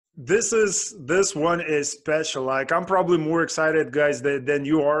This one is special. Like I'm probably more excited, guys, than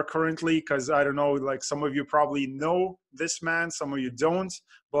you are currently, because I don't know, like some of you probably know this man, some of you don't.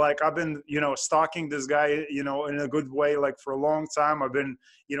 But like I've been, stalking this guy, in a good way, like for a long time. I've been,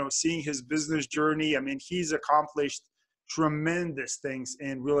 seeing his business journey. I mean, he's accomplished tremendous things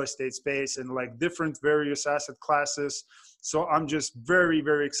in real estate space and like different various asset classes. So I'm just very,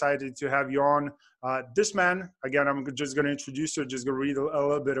 very excited to have you on. This man, again, I'm just going to introduce you, just going to read a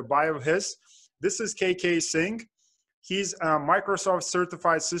little bit of bio of his. This is KK Singh. He's a Microsoft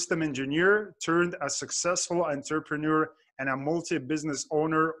certified system engineer turned a successful entrepreneur and a multi-business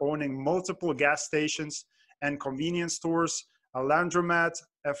owner owning multiple gas stations and convenience stores, a laundromat,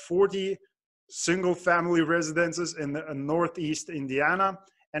 a 40 single-family residences in Northeast Indiana,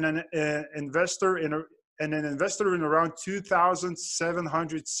 and an investor in around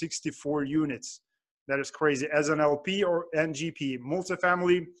 2,764 units. That is crazy. As an LP or NGP,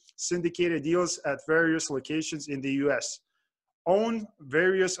 multifamily syndicated deals at various locations in the US. Own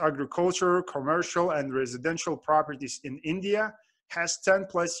various agricultural, commercial, and residential properties in India. Has 10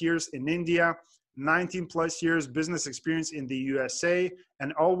 plus years in India, 19 plus years business experience in the USA,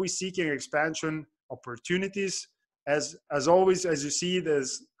 and always seeking expansion opportunities. As always, as you see,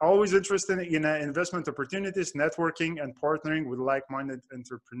 there's always interested in investment opportunities, networking, and partnering with like-minded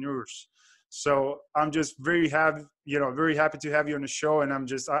entrepreneurs. So I'm just very happy, very happy to have you on the show. And I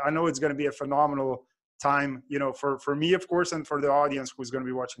know it's going to be a phenomenal time, for me, of course, and for the audience who's going to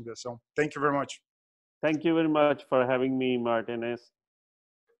be watching this. So thank you very much. Thank you very much for having me, Martinez.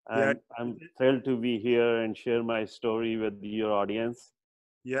 Yeah. I'm thrilled to be here and share my story with your audience.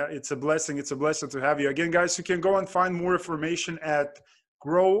 Yeah, it's a blessing. It's a blessing to have you. Again, guys, you can go and find more information at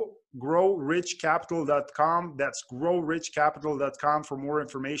growrichcapital.com. That's growrichcapital.com for more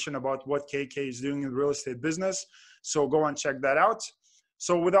information about what KK is doing in real estate business. So go and check that out.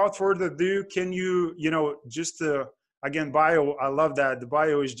 So without further ado, can you, just again, bio, I love that. The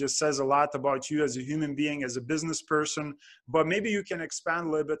bio just says a lot about you as a human being, as a business person, but maybe you can expand a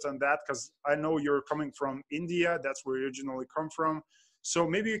little bit on that because I know you're coming from India. That's where you originally come from. So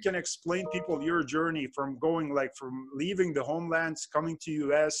maybe you can explain people your journey from from leaving the homelands, coming to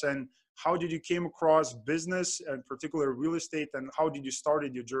US, and how did you came across business and particular real estate, and how did you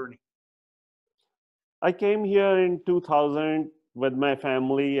started your journey? I came here in 2000 with my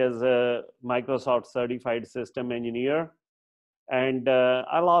family as a Microsoft certified system engineer. And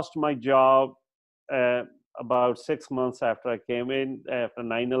I lost my job about 6 months after I came in, after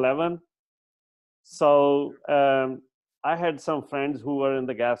 9/11. So I had some friends who were in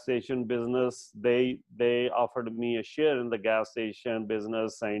the gas station business. They offered me a share in the gas station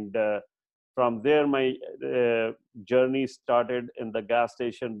business, and from there my journey started in the gas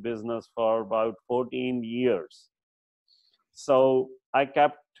station business for about 14 years. So I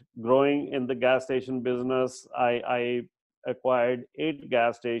kept growing in the gas station business. I acquired 8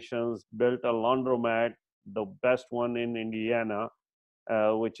 gas stations, built a laundromat, the best one in Indiana,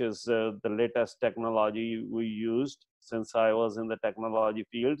 which is the latest technology we used since I was in the technology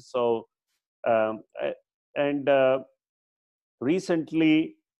field. So,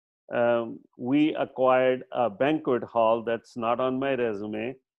 recently we acquired a banquet hall that's not on my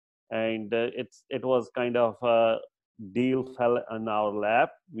resume, and it was kind of a deal fell in our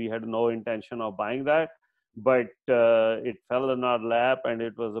lap. We had no intention of buying that, but it fell in our lap, and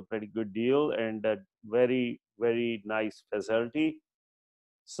it was a pretty good deal and a very, very nice facility.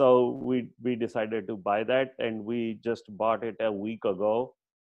 So we decided to buy that, and we just bought it a week ago.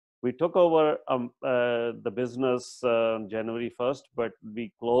 We took over the business January 1st, but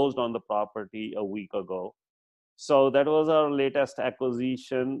we closed on the property a week ago. So that was our latest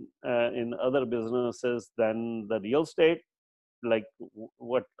acquisition in other businesses than the real estate. Like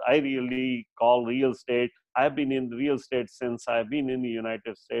what I really call real estate. I've been in real estate since I've been in the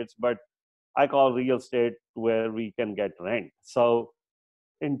United States, but I call real estate where we can get rent. So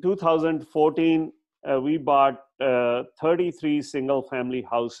in 2014, we bought 33 single family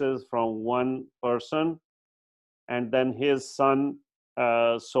houses from one person, and then his son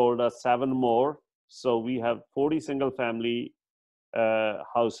sold us 7 more. So we have 40 single family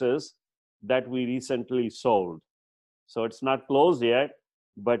houses that we recently sold. So it's not closed yet,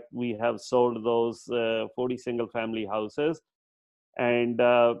 but we have sold those 40 single family houses. And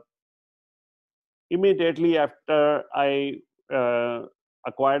immediately after I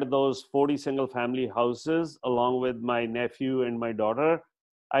acquired those 40 single family houses along with my nephew and my daughter,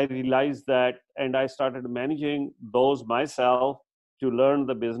 I realized that, and I started managing those myself to learn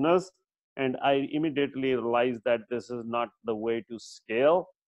the business. And I immediately realized that this is not the way to scale.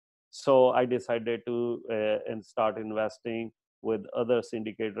 So I decided to start investing with other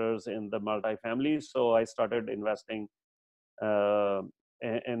syndicators in the multifamily. So I started investing uh,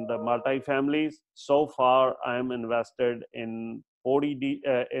 in the multifamilies. So far, I am invested in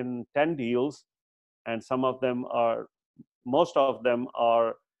 10 deals, and most of them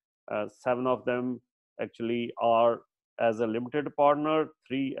are, 7 of them actually are as a limited partner,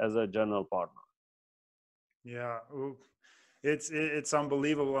 3 as a general partner. Yeah, it's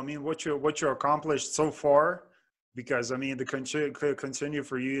unbelievable. I mean, what you accomplished so far, because I mean, the continue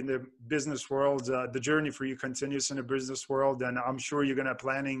for you in the business world, the journey for you continues in the business world, and I'm sure you're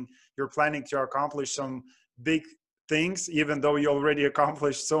planning to accomplish some big things, even though you already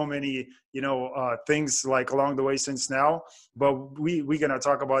accomplished so many, things like along the way since now. But we're gonna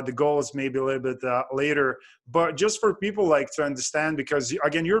talk about the goals maybe a little bit later. But just for people like to understand, because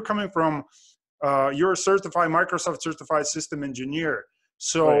again, you're coming from you're a certified Microsoft certified system engineer. Right.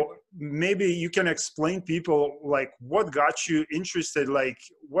 So maybe you can explain people like what got you interested, like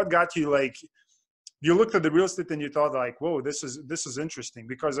what got you like you looked at the real estate and you thought like, whoa, this is interesting,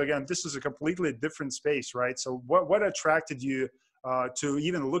 because again, this is a completely different space, right? So what attracted you to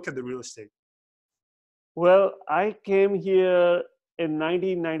even look at the real estate? Well, I came here in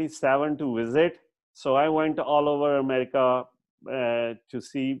 1997 to visit. So I went all over America to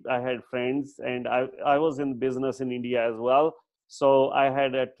see. I had friends, and I was in business in India as well. So I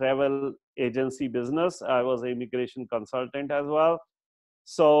had a travel agency business. I was an immigration consultant as well.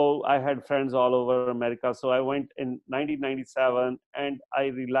 So I had friends all over America. So I went in 1997, and I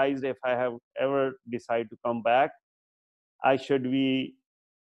realized if I have ever decided to come back, I should be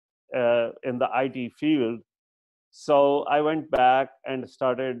in the IT field. So I went back and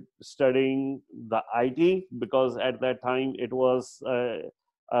started studying the IT, because at that time it was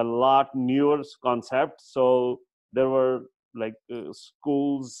a lot newer concept. So there were like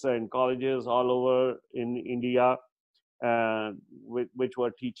schools and colleges all over in India, which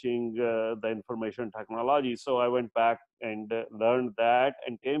were teaching the information technology. So I went back and learned that,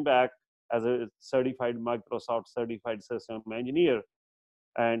 and came back as a certified Microsoft certified system engineer,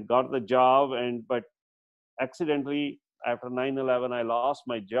 and got the job. And but accidentally, after 9/11, I lost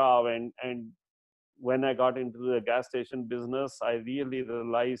my job, and when I got into the gas station business, I really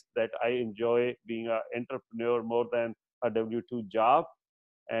realized that I enjoy being an entrepreneur more than a W-2 job.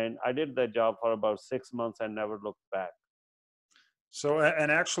 And I did that job for about 6 months and never looked back. So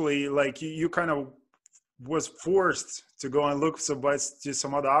and actually like you kind of was forced to go and look to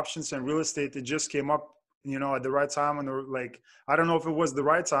some other options, and real estate, it just came up, at the right time. And like, I don't know if it was the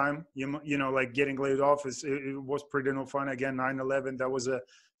right time, like getting laid off it was pretty no fun. Again, 9/11, that was a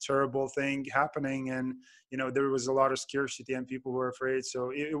terrible thing happening. And there was a lot of scarcity and people were afraid,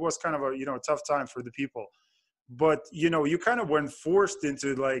 so it was kind of a tough time for the people. But you kind of went forced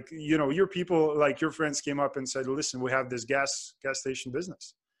into like, your people, like your friends came up and said, listen, we have this gas station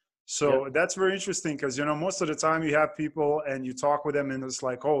business. Yep. So that's very interesting, because most of the time you have people and you talk with them and it's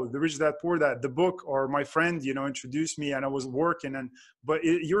like, oh, the rich dad poor dad, the book, or my friend introduced me and I was working. And but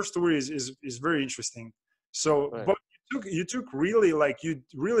your story is very interesting. So Right. but you took really, like, you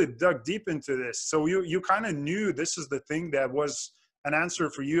really dug deep into this, so you kind of knew this is the thing that was an answer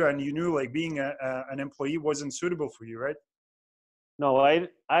for you, and you knew like being an employee wasn't suitable for you, right? No, I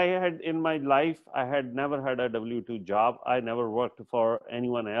had in my life, I had never had a W-2 job. I never worked for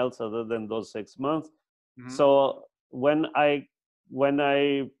anyone else other than those 6 months. Hmm. So when I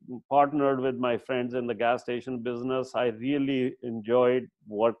partnered with my friends in the gas station business, I really enjoyed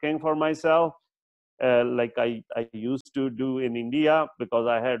working for myself, like I used to do in India, because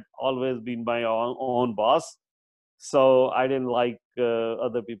I had always been my own boss. So I didn't like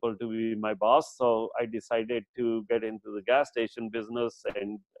other people to be my boss. So I decided to get into the gas station business,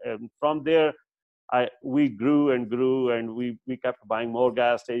 and from there, we grew and grew, and we kept buying more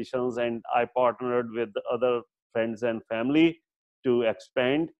gas stations, and I partnered with other friends and family to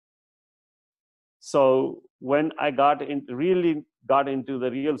expand. So when I really got into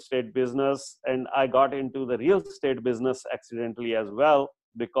the real estate business, and I got into the real estate business accidentally as well,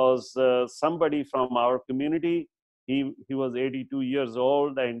 because somebody from our community, he was 82 years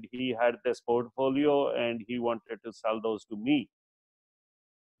old, and he had this portfolio, and he wanted to sell those to me,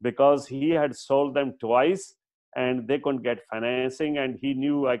 because he had sold them twice and they couldn't get financing, and he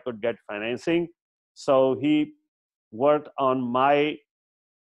knew I could get financing. So he worked on my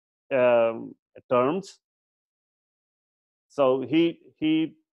um, terms. So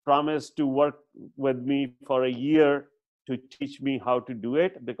he promised to work with me for a year to teach me how to do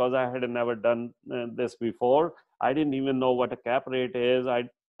it, because I had never done this before. I didn't even know what a cap rate is.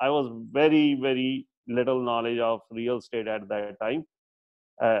 I was very little knowledge of real estate at that time.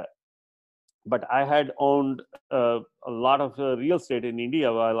 Uh, But I had owned a lot of real estate in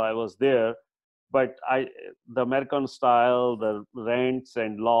India while I was there. But the American style, the rents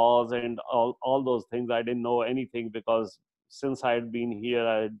and laws and all those things, I didn't know anything, because since I had been here,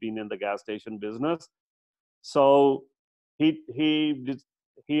 I had been in the gas station business. So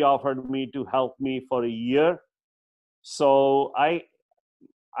he offered me to help me for a year. So I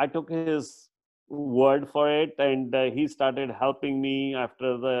took his word for it, and he started helping me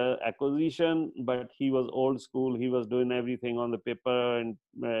after the acquisition. But he was old school. He was doing everything on the paper,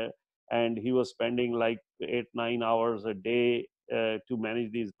 and he was spending like 8-9 hours a day to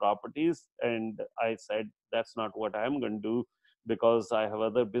manage these properties. And I said, that's not what I'm going to do, because I have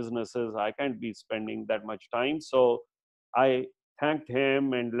other businesses. I can't be spending that much time. So I thanked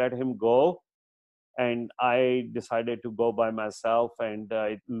him and let him go, and I decided to go by myself. And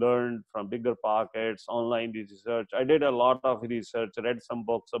I learned from Bigger Pockets, online research. I did a lot of research, read some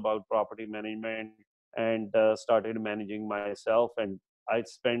books about property management, and started managing myself. And I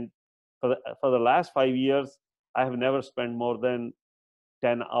spent for the last 5 years, I have never spent more than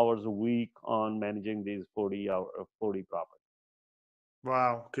 10 hours a week on managing these 40 properties.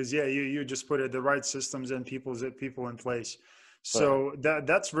 Wow, because yeah, you just put it the right systems and people in place. Correct. So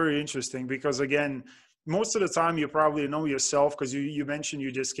that's very interesting because again, most of the time you probably know yourself because you mentioned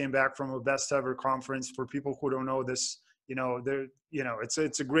you just came back from a best ever conference. For people who don't know this, they're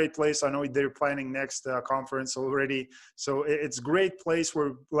it's a great place. I know they're planning next conference already, so it's great place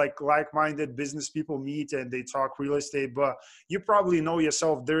where like-minded business people meet and they talk real estate. But you probably know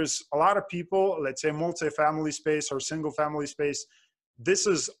yourself. There's a lot of people, let's say multifamily space or single family space, this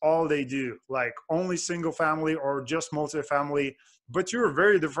is all they do, like only single family or just multifamily. But you're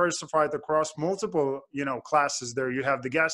very diversified across multiple classes there. You have the gas